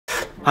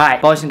Alright,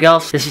 boys and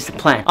girls, this is the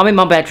plan. I'm in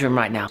my bedroom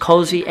right now.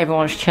 Cozy,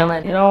 everyone's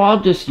chilling. You know, I'll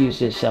just use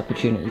this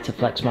opportunity to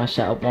flex my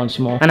setup once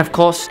more. And of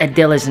course,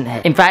 Adil isn't here.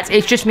 In fact,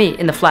 it's just me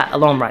in the flat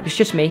alone right now. It's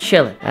just me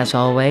chilling, as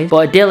always.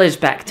 But Adil is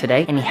back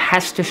today, and he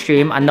has to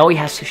stream. I know he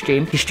has to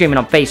stream. He's streaming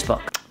on Facebook.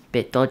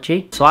 Bit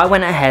dodgy. So I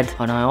went ahead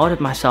and I ordered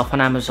myself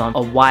on Amazon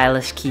a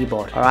wireless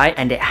keyboard, alright?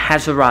 And it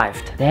has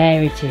arrived.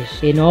 There it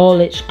is, in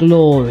all its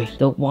glory.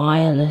 The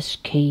wireless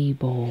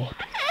keyboard.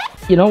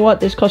 You know what?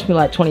 This cost me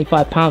like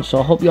 £25, so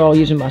I hope you're all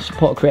using my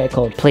support creator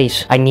code.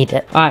 Please, I need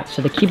it. Alright,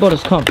 so the keyboard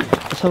has come.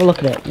 Let's have a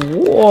look at it.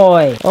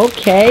 Whoa.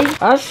 Okay,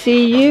 I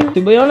see you.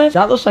 To be honest,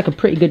 that looks like a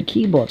pretty good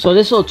keyboard. So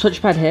this little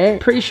touchpad here,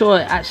 pretty sure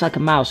it acts like a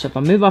mouse. So if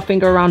I move my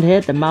finger around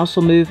here, the mouse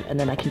will move and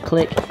then I can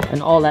click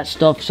and all that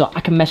stuff. So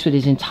I can mess with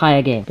his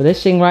entire game. But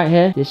this thing right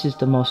here, this is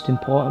the most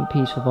important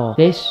piece of all.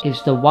 This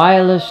is the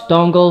wireless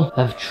dongle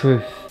of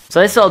truth. So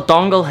this little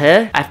dongle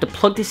here, I have to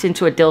plug this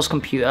into Adil's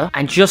computer,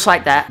 and just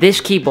like that, this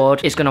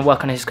keyboard is gonna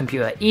work on his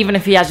computer. Even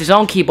if he has his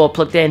own keyboard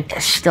plugged in,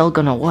 it's still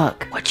gonna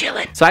work. We're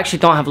chilling. So I actually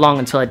don't have long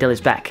until Adil is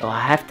back. So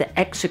I have to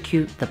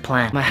execute the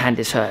plan. My hand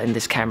is hurting,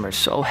 this camera is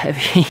so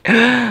heavy.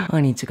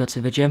 I need to go to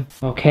the gym.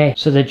 Okay,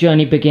 so the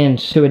journey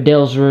begins to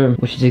Adil's room,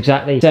 which is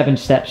exactly 7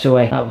 steps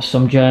away. That was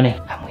some journey.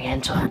 And we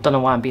enter. I don't know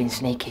why I'm being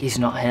sneaky. He's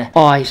not here.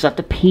 Oh, he's left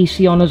the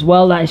PC on as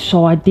well. That is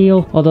so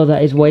ideal. Although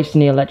that is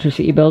wasting the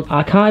electricity bill.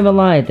 I can't even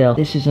lie, Adil.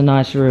 This is a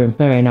nice room.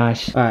 Very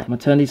nice. Alright, I'm gonna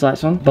turn these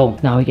lights on. Boom.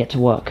 Now we get to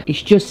work.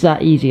 It's just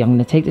that easy. I'm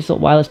gonna take this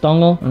little wireless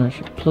dongle and I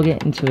should plug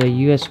it into a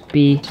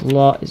USB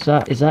slot.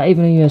 Is that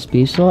even a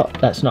USB slot?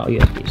 That's not a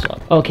USB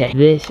slot. Okay,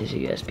 this is a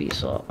USB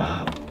slot.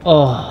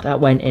 Oh, that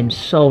went in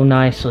so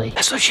nicely.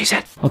 That's what she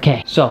said.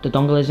 Okay, so the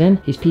dongle is in.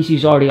 His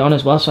PC's already on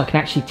as well, so I can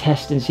actually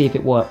test and see if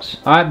it works.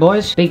 Alright,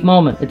 boys. Big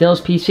moment.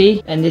 Adil's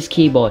PC and this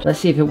keyboard. Let's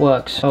see if it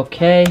works.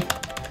 Okay.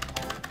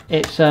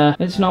 It's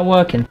not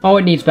working. Oh,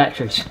 it needs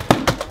batteries.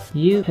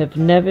 You have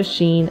never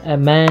seen a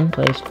man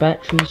place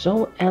batteries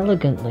so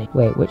elegantly.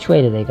 Wait, which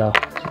way do they go?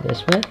 Is it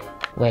this way?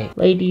 Wait,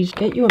 ladies,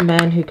 get you a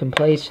man who can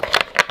place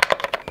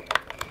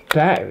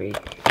battery.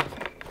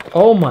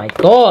 Oh my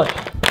god.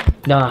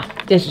 Nah,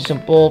 this is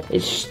some bull.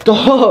 It's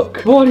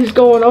stuck. What is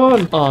going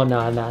on? Oh,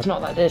 nah, it's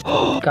not like this.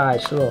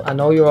 Guys, look, I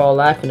know you're all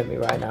laughing at me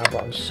right now,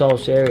 but I'm so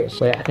serious.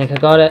 Wait, I think I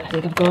got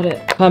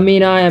it. I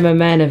mean, I am a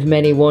man of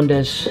many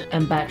wonders,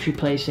 and battery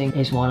placing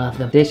is one of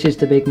them. This is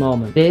the big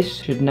moment.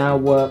 This should now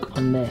work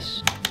on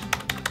this.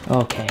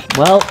 Okay,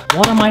 well,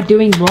 what am I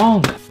doing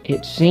wrong?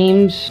 It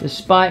seems,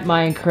 despite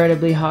my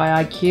incredibly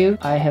high IQ,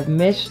 I have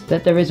missed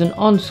that there is an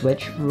on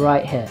switch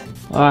right here.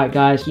 Alright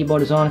guys,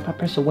 keyboard is on. If I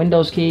press the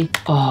Windows key,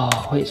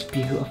 oh, it's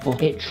beautiful.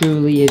 It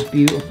truly is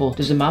beautiful.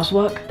 Does the mouse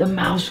work? The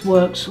mouse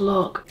works,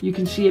 look. You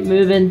can see it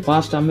moving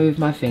whilst I move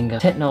my finger.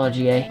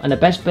 Technology, eh? And the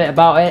best bit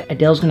about it,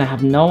 Adil's gonna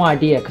have no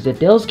idea because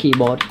Adil's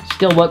keyboard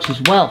still works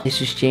as well. This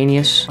is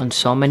genius on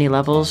so many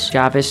levels.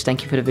 Jarvis,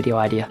 thank you for the video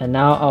idea. And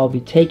now I'll be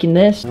taking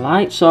this,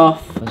 lights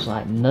off. It was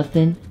like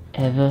nothing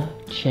ever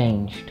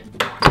changed.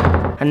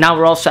 And now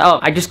we're all set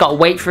up. I just gotta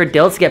wait for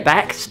Adil to get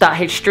back, start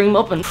his stream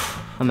up, and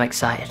I'm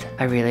excited.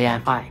 I really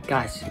am. Alright,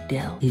 guys,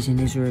 Adil, he's in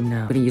his room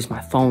now. I'm gonna use my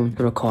phone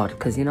to record,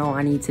 because you know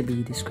I need to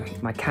be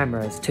discreet. My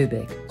camera is too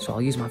big, so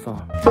I'll use my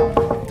phone.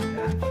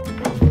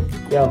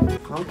 Yo,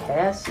 okay,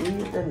 I see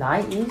the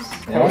 90s.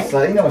 Okay. Yeah, what's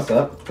up? You know what's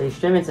up? Are you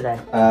streaming today?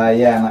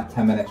 Yeah, in like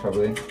 10 minutes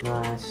probably.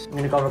 Nice. I'm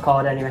gonna go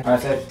record anyway.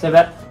 Alright, so. See you in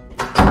a bit.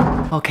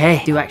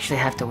 Okay, do actually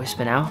have to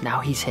whisper now.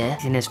 Now he's here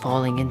and it's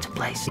falling into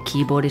place. The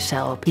keyboard is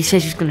set up. He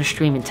says he's gonna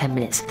stream in 10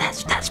 minutes.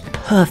 That's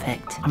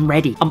perfect. I'm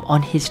ready. I'm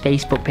on his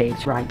Facebook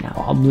page right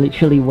now. I'm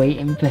literally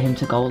waiting for him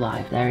to go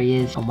live. There he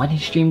is. And when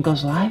his stream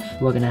goes live,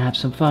 we're gonna have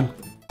some fun.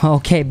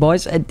 Okay,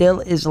 boys,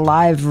 Adil is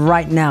live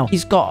right now.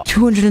 He's got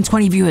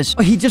 220 viewers.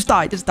 Oh, he just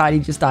died.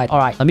 All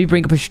right, let me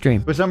bring up his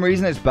stream. For some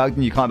reason, it's bugged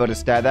and you can't be able to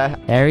stare there.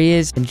 There he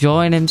is,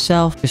 enjoying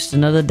himself. Just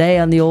another day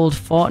on the old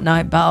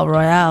Fortnite Battle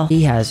Royale.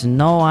 He has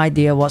no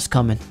idea what's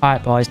coming. All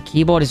right, boys,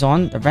 keyboard is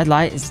on. The red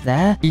light is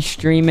there. He's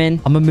streaming.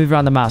 I'm gonna move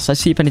around the mouse.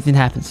 Let's see if anything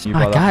happens. All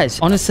right, guys,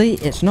 honestly,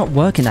 it's not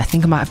working. I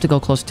think I might have to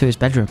go closer to his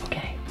bedroom.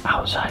 Okay,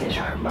 outside his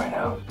room right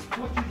now.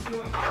 What are you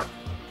doing?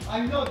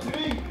 I'm not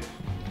doing this.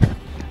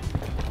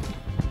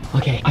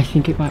 Okay, I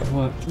think it might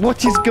work.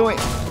 What is going...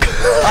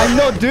 I'm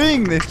not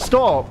doing this.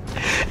 Stop.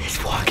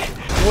 It's working.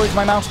 What is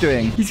my mouse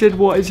doing? He said,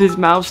 what is his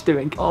mouse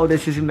doing? Oh,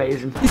 this is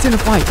amazing. He's in a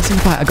fight.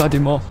 I gotta do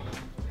more.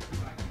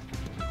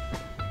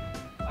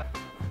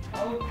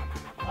 Oh,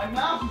 my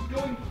mouse is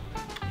going...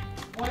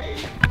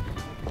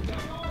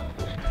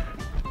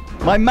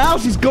 My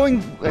mouse is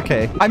going...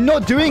 Okay. I'm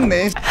not doing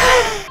this.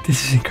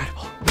 This is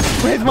incredible.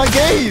 Where's my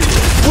game?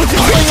 What is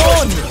going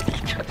on?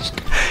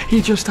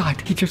 He just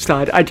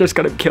died. I just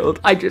got him killed.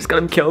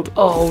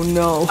 Oh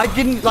no. I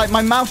didn't, like,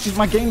 my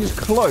game is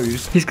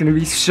closed. He's gonna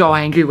be so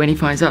angry when he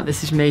finds out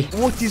this is me.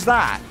 What is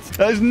that?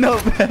 That's not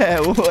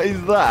fair. What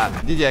is that?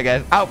 GG, I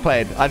guess.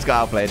 Outplayed. I just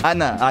got outplayed. I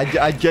know.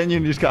 I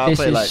genuinely just got This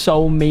outplayed. is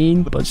so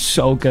mean, but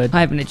so good. I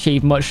haven't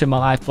achieved much in my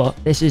life, but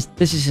this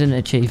is an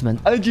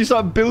achievement. And then you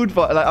start build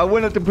fight. Like, I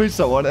went up to push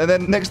someone, and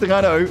then next thing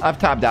I know, I've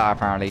tabbed out,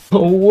 apparently.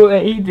 No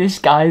way. This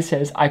guy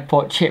says, I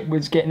thought Chip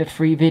was getting a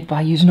free vid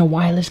by using a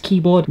wireless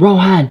keyboard.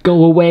 Rohan,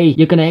 go away.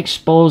 You're going to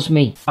expose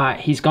me. All right,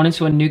 he's gone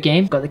into a new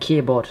game. Got the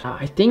keyboard.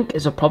 I think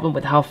there's a problem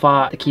with how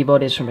far the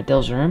keyboard is from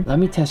Adil's room. Let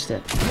me test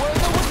it.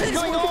 What is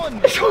going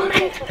on?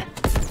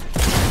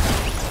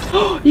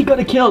 He got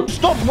a kill.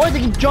 Stop. Why do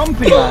you keep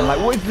jumping, man? Like,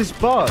 what is this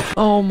bug?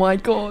 Oh my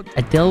god.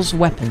 Adil's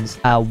weapons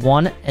are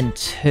 1 and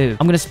 2.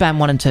 I'm going to spam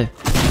 1 and 2.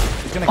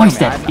 Oh, he's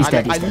dead. He's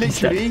dead.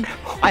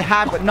 I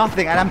have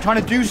nothing, and I'm trying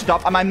to do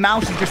stuff, and my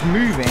mouse is just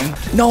moving.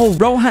 No,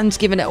 Rohan's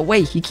giving it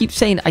away. He keeps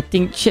saying, I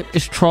think Chip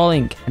is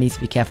trolling. I need to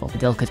be careful.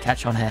 Adil could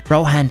catch on here.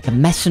 Rohan, you're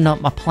messing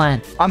up my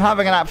plan. I'm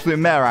having an absolute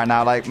mare right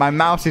now. Like, my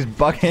mouse is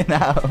bugging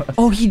out.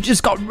 Oh, he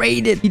just got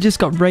raided. He just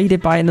got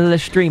raided by another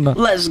streamer.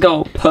 Let's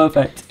go.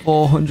 Perfect.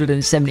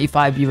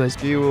 475 viewers.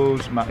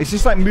 Fuels, it's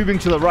just like moving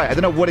to the right. I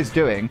don't know what it's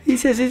doing. He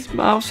says his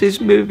mouse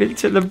is moving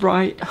to the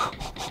right.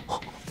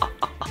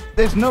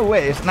 There's no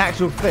way. It's an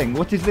actual thing.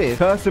 What is this?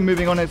 Cursor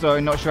moving on its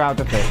own, not sure how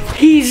to fix.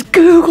 He's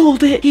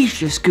Googled it. He's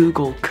just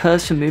Googled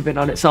cursor moving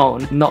on its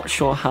own, not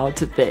sure how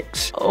to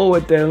fix. Oh,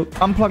 Adil.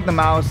 Unplug the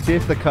mouse, see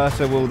if the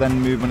cursor will then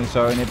move on its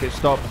own. If it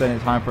stops, then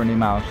it's time for a new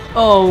mouse.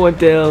 Oh,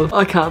 Adil.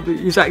 I can't believe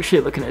he's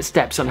actually looking at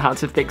steps on how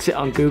to fix it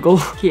on Google.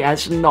 He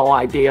has no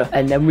idea.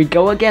 And then we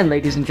go again,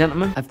 ladies and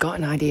gentlemen. I've got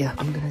an idea.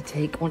 I'm going to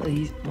take one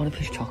of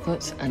his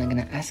chocolates, and I'm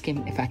going to ask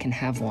him if I can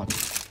have one.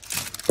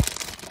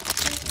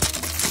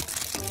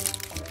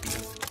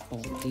 Oh,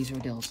 these are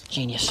Adil's.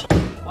 Genius.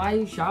 Why are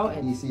you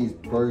shouting? PC's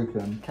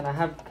broken. Can I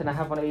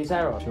have one of these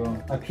arrows?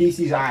 Sure. My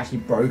PC's actually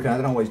broken. I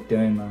don't know what it's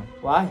doing, man.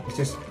 Why? It's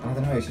just, I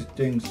don't know, it's just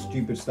doing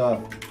stupid stuff.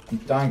 I'm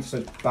dying to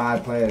such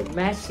bad players.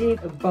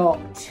 Massive bot.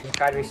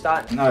 Try to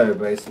restart. No,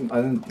 but I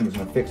don't think it's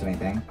gonna fix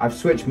anything. I've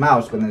switched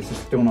mouse, but then it's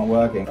just still not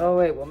working. Oh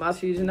wait, what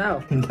mouse are you using now?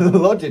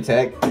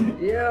 Logitech.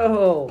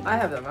 Yo, I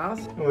have that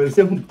mouse. Oh, it's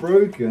still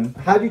broken.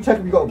 How do you check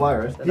if you got a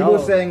virus? People know. are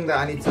saying that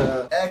I need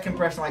to air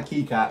compress my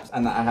keycaps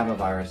and that I have a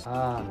virus.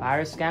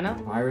 Virus scanner?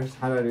 Virus?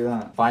 How do I do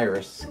that?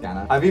 Virus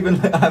scanner.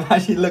 I've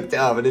actually looked it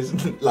up and it's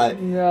like...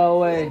 No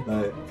way.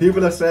 Like,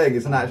 people are saying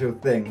it's an actual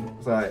thing.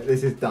 So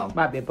this is dumb.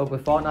 Might be a bug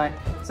with Fortnite.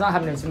 It's not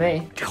happening to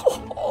me.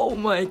 Oh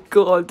my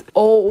god.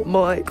 Oh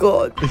my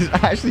god. This is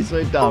actually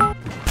so dumb.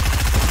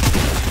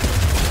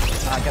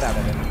 Get out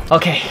of it.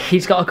 Okay,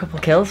 he's got a couple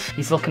kills.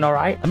 He's looking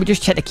alright. Let me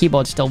just check the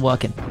keyboard's still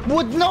working.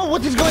 What? No,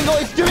 what is going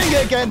on? It's doing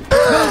it again. No.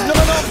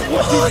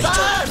 What is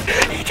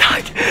that? He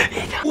died.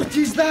 What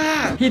is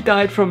that? He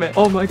died from it.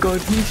 Oh my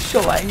god, he's so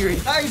angry.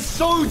 That is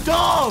so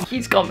dumb.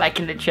 He's gone back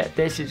in the chat.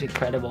 This is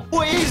incredible.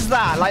 What is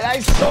that? Like, that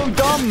is so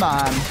dumb,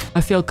 man.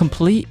 I feel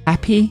complete,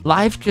 happy.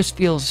 Life just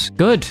feels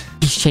good.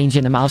 He's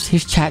changing the mouse.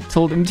 His chat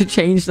told him to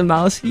change the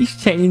mouse. He's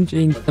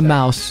changing the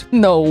mouse.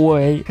 No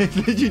way. It's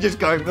literally just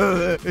going,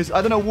 I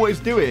don't know what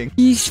it's doing.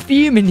 He's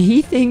fuming.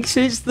 He thinks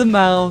it's the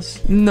mouse.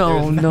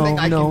 No. Literally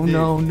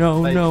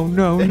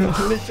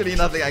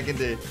nothing I can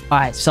do.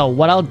 Alright, so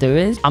what I'll do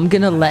is I'm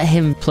gonna let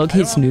him plug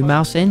his new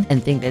mouse in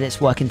and think that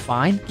it's working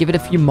fine. Give it a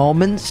few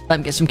moments, let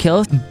him get some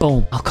kills, and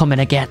boom, I'll come in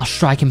again. I'll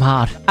strike him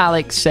hard.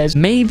 Alex says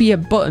maybe a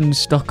button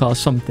stuck or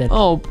something.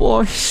 Oh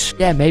boys.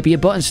 Yeah, maybe a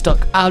button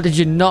stuck. How did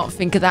you not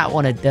think of that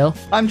one, Adil?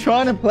 I'm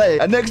trying to play,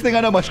 and next thing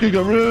I know, my screen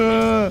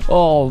goes.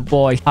 Oh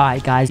boy.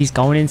 Alright guys, he's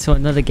going into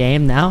another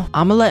game now.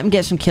 I'm gonna let him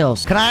get some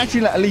kills. Can I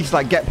actually at least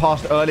like get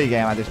past early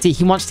game at this? See,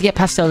 he wants to get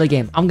past early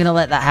game. I'm gonna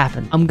let that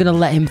happen. I'm gonna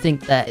let him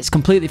think that it's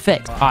completely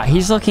fixed. Alright,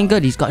 he's looking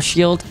good. He's got a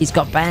shield. He's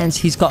got bands.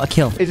 He's got a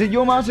kill. Is it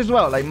your mouse as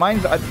well? Like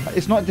mine's,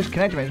 it's not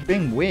disconnected. It's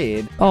being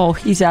weird. Oh,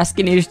 he's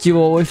asking his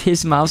duo if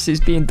his mouse is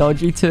being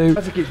dodgy too.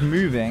 I think it's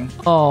moving.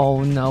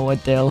 Oh no,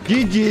 Adil.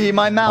 GG,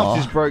 my mouse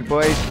is broke,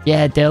 boys.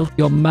 Yeah, Adil,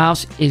 your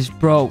mouse is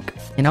broke.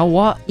 You know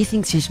what? He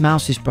thinks his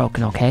mouse is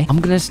broken, okay? I'm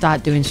gonna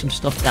start doing some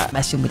stuff that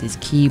messing with his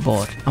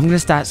keyboard. I'm gonna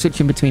start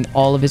switching between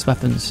all of his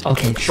weapons.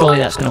 Okay, surely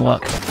that's gonna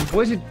work.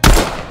 What is it?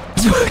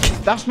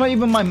 That's not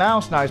even my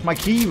mouse now. It's my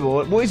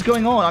keyboard. What is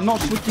going on? I'm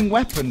not switching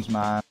weapons,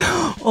 man.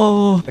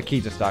 Oh. The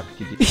keys are stuck.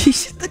 He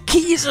said the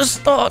keys are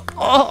stuck.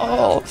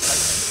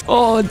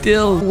 Oh,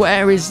 Dill.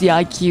 Where is the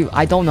IQ?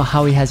 I don't know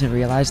how he hasn't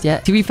realized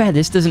yet. To be fair,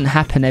 this doesn't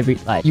happen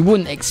like, you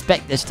wouldn't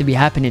expect this to be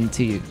happening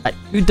to you. Like,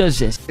 who does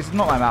this? It's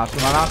not my mouse.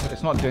 My mouse,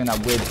 it's not doing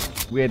that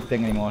weird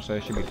thing anymore, so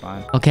it should be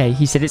fine. Okay,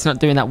 he said it's not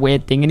doing that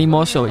weird thing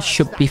anymore, so it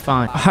should be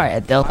fine. All right,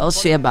 Adele. I'll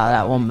see about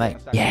that one, mate.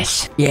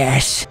 Yes.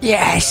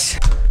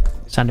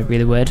 Sounded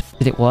really weird.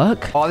 Did it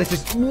work? Oh, this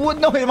is... What?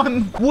 No,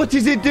 man. What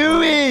is it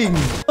doing?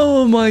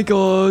 Oh, my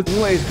God.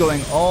 What is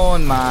going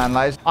on, man?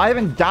 Like, I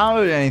haven't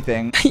downloaded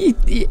anything.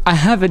 I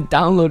haven't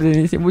downloaded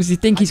anything. Was he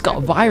think he's got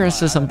a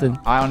virus or something?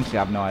 I honestly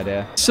have no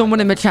idea. Someone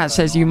in the chat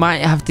says you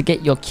might have to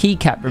get your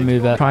keycap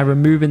remover. Try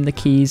removing the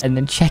keys and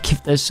then check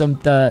if there's some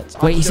dirt.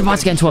 Wait, he's about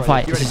to get into a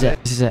fight. This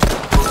is it.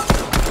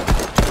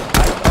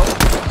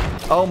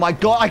 Oh my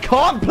god, I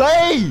can't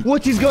play!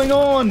 What is going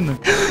on?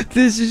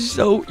 This is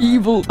so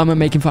evil. I'm gonna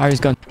make him fire his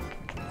gun.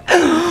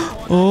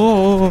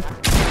 Oh.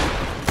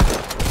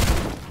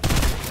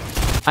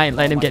 I ain't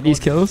letting him get these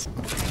kills.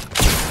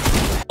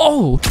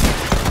 Oh.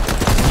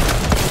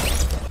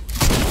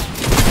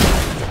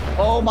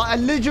 Oh my, I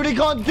literally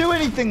can't do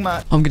anything,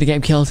 man. I'm gonna get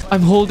him killed.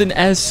 I'm holding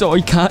S so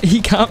he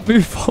can't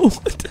move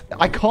forward.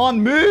 I can't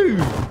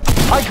move.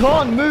 I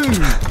can't move.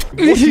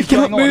 He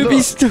can't move.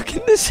 He's stuck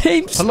in the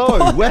same spot.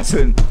 Hello,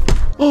 weapon.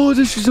 Oh,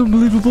 this is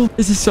unbelievable.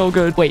 This is so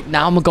good. Wait,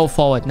 now I'm gonna go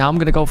forward. Now I'm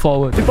gonna go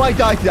forward. If I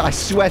die today, I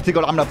swear to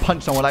God, I'm gonna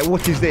punch someone. Like,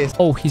 what is this?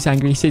 Oh, he's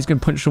angry. He says he's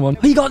gonna punch someone.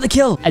 He got the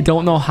kill. I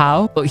don't know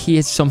how, but he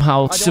has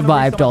somehow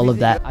survived all of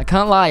that. I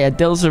can't lie.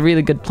 Adil's a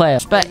really good player.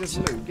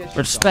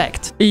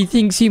 Respect. He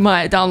thinks he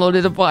might have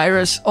downloaded a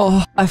virus.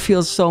 Oh, I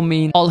feel so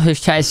mean. All his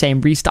chat is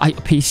saying restart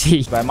your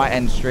PC. But I might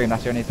end stream.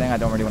 That's the only thing. I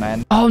don't really want to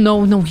end. Oh,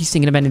 no. He's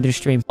thinking of ending the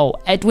stream. Oh,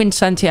 Edwin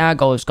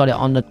Santiago has got it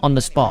on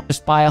the spot.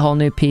 Just buy a whole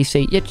new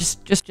PC. Yeah,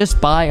 just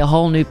buy a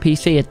whole new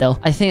PC, Adil.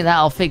 I think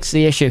that'll fix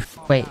the issue.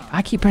 Wait,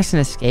 I keep pressing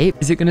escape.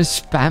 Is it gonna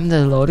spam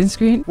the loading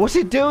screen? What's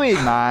it doing,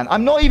 man?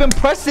 I'm not even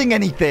pressing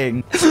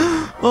anything.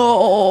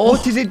 Oh,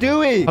 what is it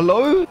doing?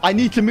 Hello? I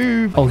need to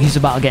move. Oh, he's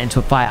about to get into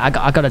a fight.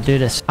 I gotta do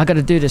this. I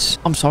gotta do this.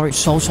 I'm sorry.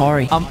 So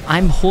sorry.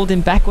 I'm holding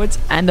backwards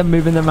and I'm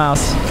moving the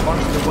mouse.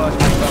 Honestly, the worst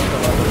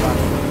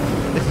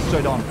match. This is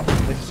so dumb.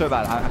 This is so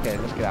bad. Okay,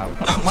 let's get out.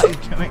 What is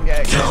doing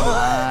it again,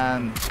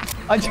 man?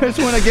 I just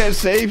want to get a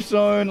safe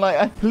zone.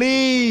 Like,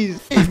 please.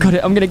 I've got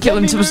it. I'm gonna kill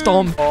him to a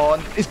storm.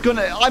 Oh,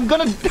 I'm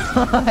gonna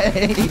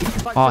die.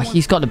 Oh,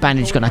 he's got the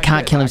bandage gun. I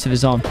can't kill him to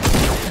his own.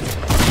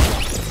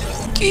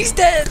 He's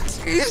dead.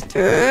 He's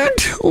dead.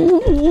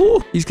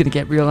 Ooh. He's gonna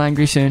get real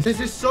angry soon.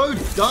 This is so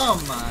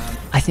dumb, man.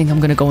 I think I'm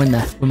gonna go in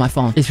there with my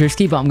phone. It's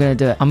risky, but I'm gonna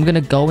do it. I'm gonna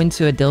go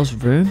into Adil's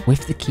room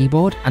with the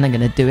keyboard, and I'm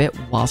gonna do it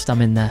whilst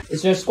I'm in there.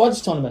 Is there a squads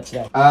tournament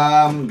today?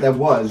 There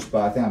was,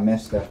 but I think I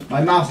missed it.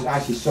 My mouse is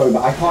actually so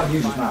bad. I can't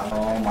use this mouse.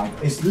 Oh my!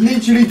 It's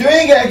literally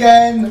doing it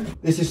again.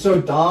 This is so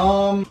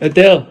dumb.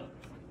 Adil.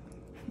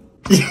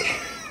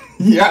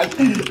 Yeah.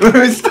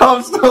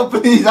 Stop,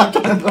 please. I'm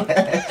trying to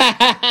play.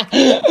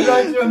 You're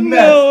actually a mess.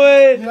 No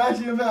way. You're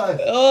actually a mess.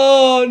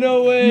 Oh,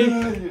 no way.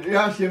 No, you're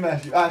actually a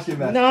mess. You're actually a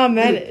mess. Nah,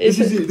 man. This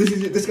is you. This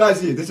is you. This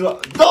guy's you. This is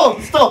what.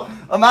 Stop.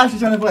 I'm actually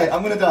trying to play.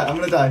 I'm gonna die.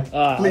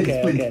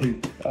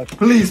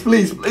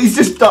 Please,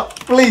 just stop.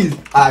 Please.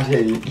 I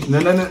actually hate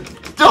you. No.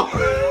 Stop.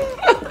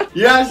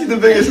 You're actually the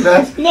biggest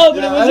mess. No,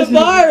 but it was a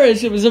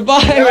virus. It was a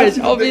virus.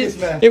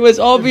 It was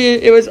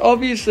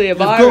obviously a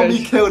virus. You've got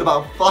me killed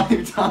about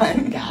 5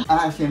 times. I'm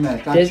actually a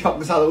mess. Can I chuck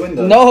this out the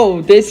window?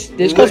 No, this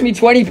cost me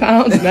 £20,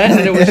 man,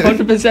 and it was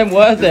 100%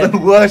 worth it. The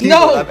worst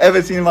keyboard I've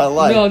ever seen in my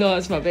life. No,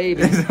 that's my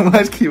baby. It's the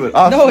worst keyboard.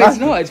 No, it's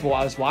not. It's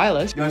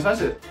wireless. You want to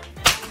smash it?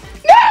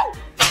 No!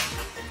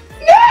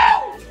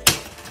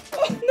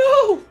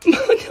 Oh,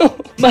 no!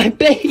 My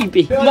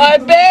baby! My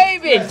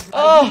baby!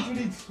 Oh!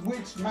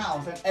 Switch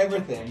mouse and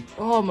everything.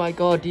 Oh my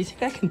god, do you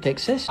think I can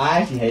fix this? I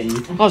actually hate you.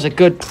 That was a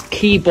good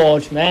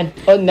keyboard, man.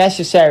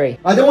 Unnecessary.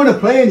 I don't want to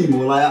play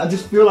anymore. Like, I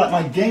just feel like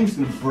my game's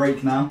gonna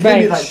break now.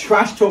 Maybe like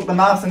trash talk the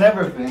mouse and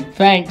everything.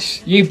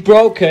 Thanks. You've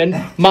broken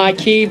my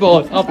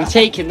keyboard. I'll be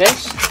taking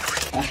this.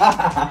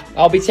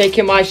 I'll be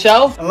taking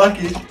myself.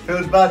 Unlucky.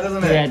 Feels bad,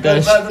 doesn't it? Yeah, it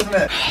does. Feels bad,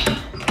 doesn't it?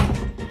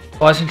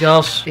 Boys and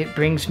girls, it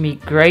brings me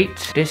great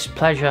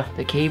displeasure.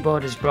 The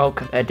keyboard is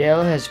broken.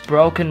 Adil has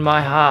broken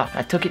my heart.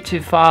 I took it too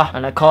far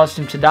and I caused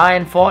him to die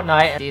in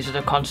Fortnite. These are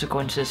the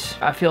consequences.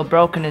 I feel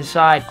broken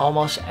inside,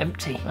 almost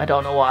empty. I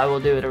don't know what I will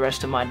do with the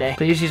rest of my day.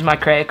 Please use my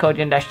creator code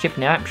Chip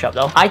in the item shop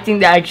though. I think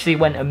that actually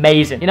went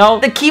amazing. You know,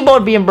 the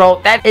keyboard being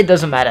broke, it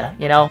doesn't matter.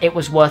 You know, it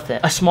was worth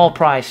it. A small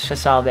price for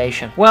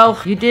salvation. Well,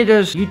 you did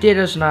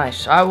us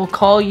nice. I will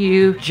call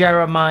you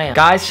Jeremiah.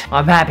 Guys,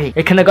 I'm happy.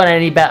 It couldn't have gone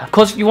any better. Of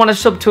course, if you want to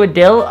sub to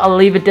Adil, I'll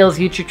leave Adil's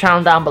YouTube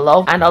channel down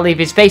below, and I'll leave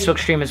his Facebook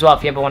stream as well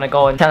if you ever want to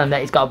go and tell him that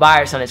he's got a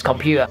virus on his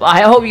computer. But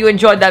I hope you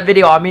enjoyed that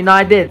video. I mean,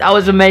 I did. That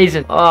was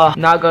amazing. Oh,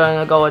 now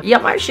gonna go. Yeah,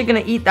 I'm actually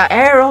gonna eat that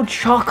Aero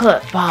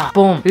chocolate bar.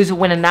 Boom. Who's a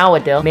winner now,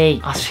 Adil?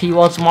 Me. I'll see you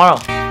all tomorrow.